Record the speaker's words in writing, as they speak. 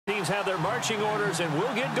teams have their marching orders, and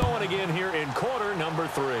we'll get going again here in quarter number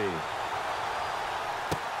 3.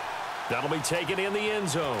 That'll be taken in the end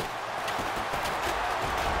zone.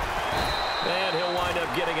 And he'll wind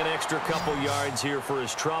up getting an extra couple yards here for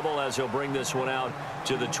his trouble as he'll bring this one out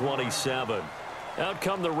to the 27. Out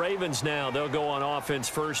come the Ravens now. They'll go on offense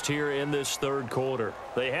first here in this third quarter.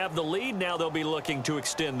 They have the lead. Now they'll be looking to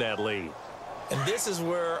extend that lead. And this is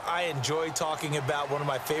where I enjoy talking about one of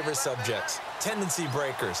my favorite subjects, tendency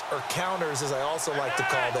breakers, or counters as I also like to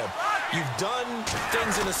call them. You've done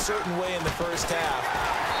things in a certain way in the first half,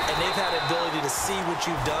 and they've had the ability to see what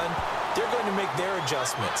you've done. They're going to make their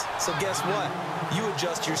adjustments. So guess what? You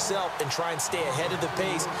adjust yourself and try and stay ahead of the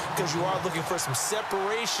pace because you are looking for some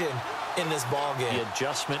separation in this ball game. The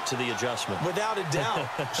adjustment to the adjustment. Without a doubt.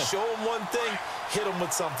 Show them one thing, hit them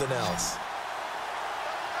with something else.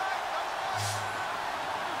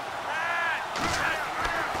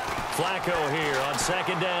 Flacco here on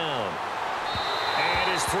second down.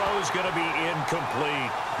 And his throw is going to be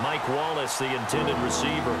incomplete. Mike Wallace, the intended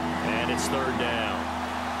receiver, and it's third down.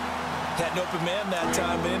 Had an open man that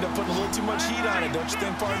time, but ended up putting a little too much heat on it, don't you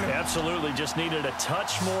think, partner? Absolutely. Just needed a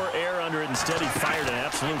touch more air under it. Instead, he fired an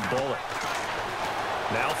absolute bullet.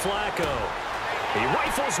 Now Flacco. He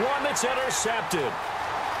rifles one that's intercepted.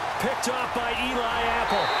 Picked off by Eli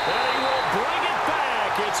Apple. And he will bring it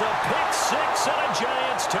back. It's a pick-6 and a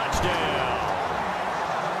Giants touchdown.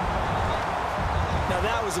 Now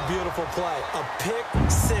that was a beautiful play. A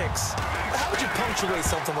pick-6. How would you punctuate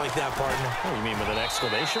something like that, partner? Oh, you mean with an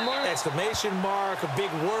exclamation mark? Exclamation mark, a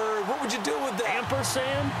big word. What would you do with that?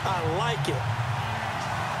 Ampersand? I like it.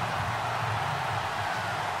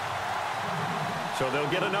 So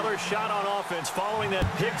they'll get another shot on offense following that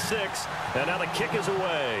pick-6. And now the kick is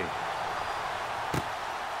away.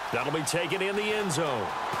 That'll be taken in the end zone.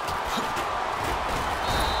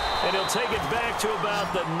 And he'll take it back to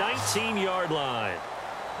about the 19-yard line.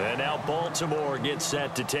 And now Baltimore gets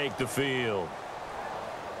set to take the field.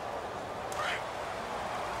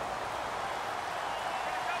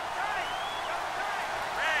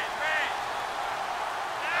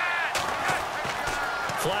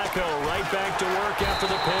 Flacco right back to work after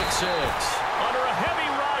the pick-6. Under a heavy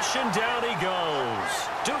rush, and down he goes.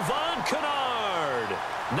 Devon Kennard.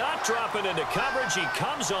 Not dropping into coverage. He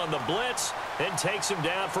comes on the blitz and takes him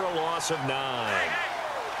down for a loss of 9.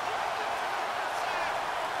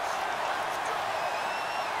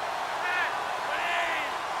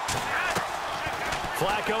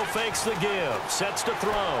 Flacco fakes the give, sets to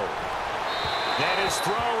throw. And his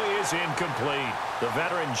throw is incomplete. The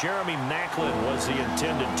veteran Jeremy Maclin was the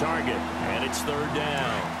intended target, and it's third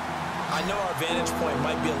down. I know our vantage point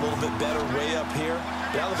might be a little bit better way up here.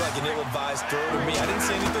 That looked like an ill-advised throw to me. I didn't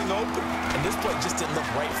see anything open, and this play just didn't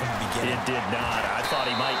look right from the beginning. It did not. I thought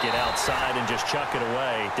he might get outside and just chuck it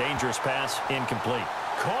away. Dangerous pass, incomplete.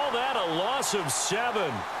 Call that a loss of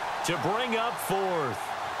 7 to bring up fourth.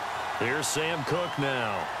 Here's Sam Cook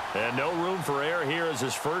now. And no room for error here as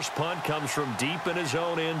his first punt comes from deep in his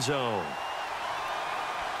own end zone.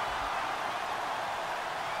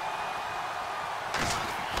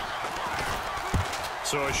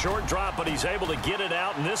 So a short drop, but he's able to get it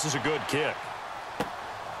out, and this is a good kick.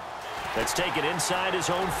 That's taken inside his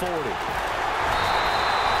own 40. Good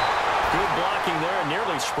blocking there, and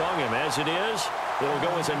nearly sprung him. As it is, it'll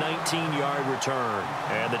go as a 19-yard return.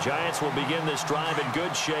 And the Giants will begin this drive in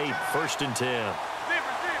good shape, 1st and 10.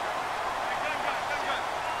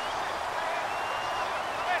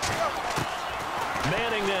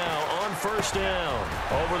 Manning now on first down.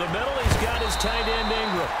 Over the middle, he's got his tight end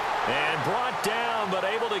Ingram. And brought down, but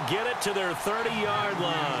able to get it to their 30-yard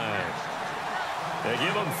line. They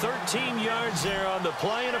give him 13 yards there on the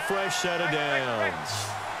play and a fresh set of downs.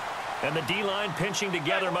 And the D-line pinching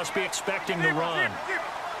together must be expecting the run.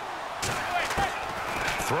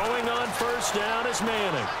 Throwing on first down is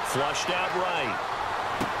Manning. Flushed out right.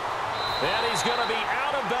 And he's going to be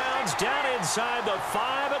out of bounds down inside the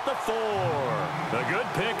 5 at the 4. A good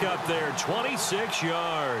pickup there, 26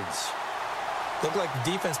 yards. Looked like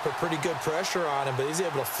the defense put pretty good pressure on him, but he's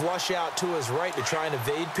able to flush out to his right to try and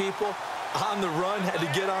evade people. On the run, had to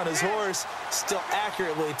get on his horse. Still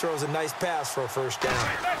accurately throws a nice pass for a first down.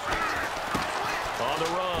 On the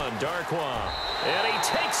run, Darkwa. And he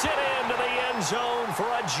takes it into the end zone for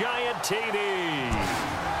a giant TD.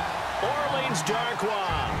 Orleans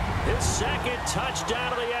Darkwa, his second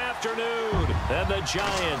touchdown of the afternoon. And the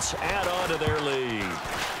Giants add on to their lead.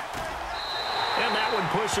 And that one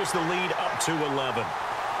pushes the lead up to 11.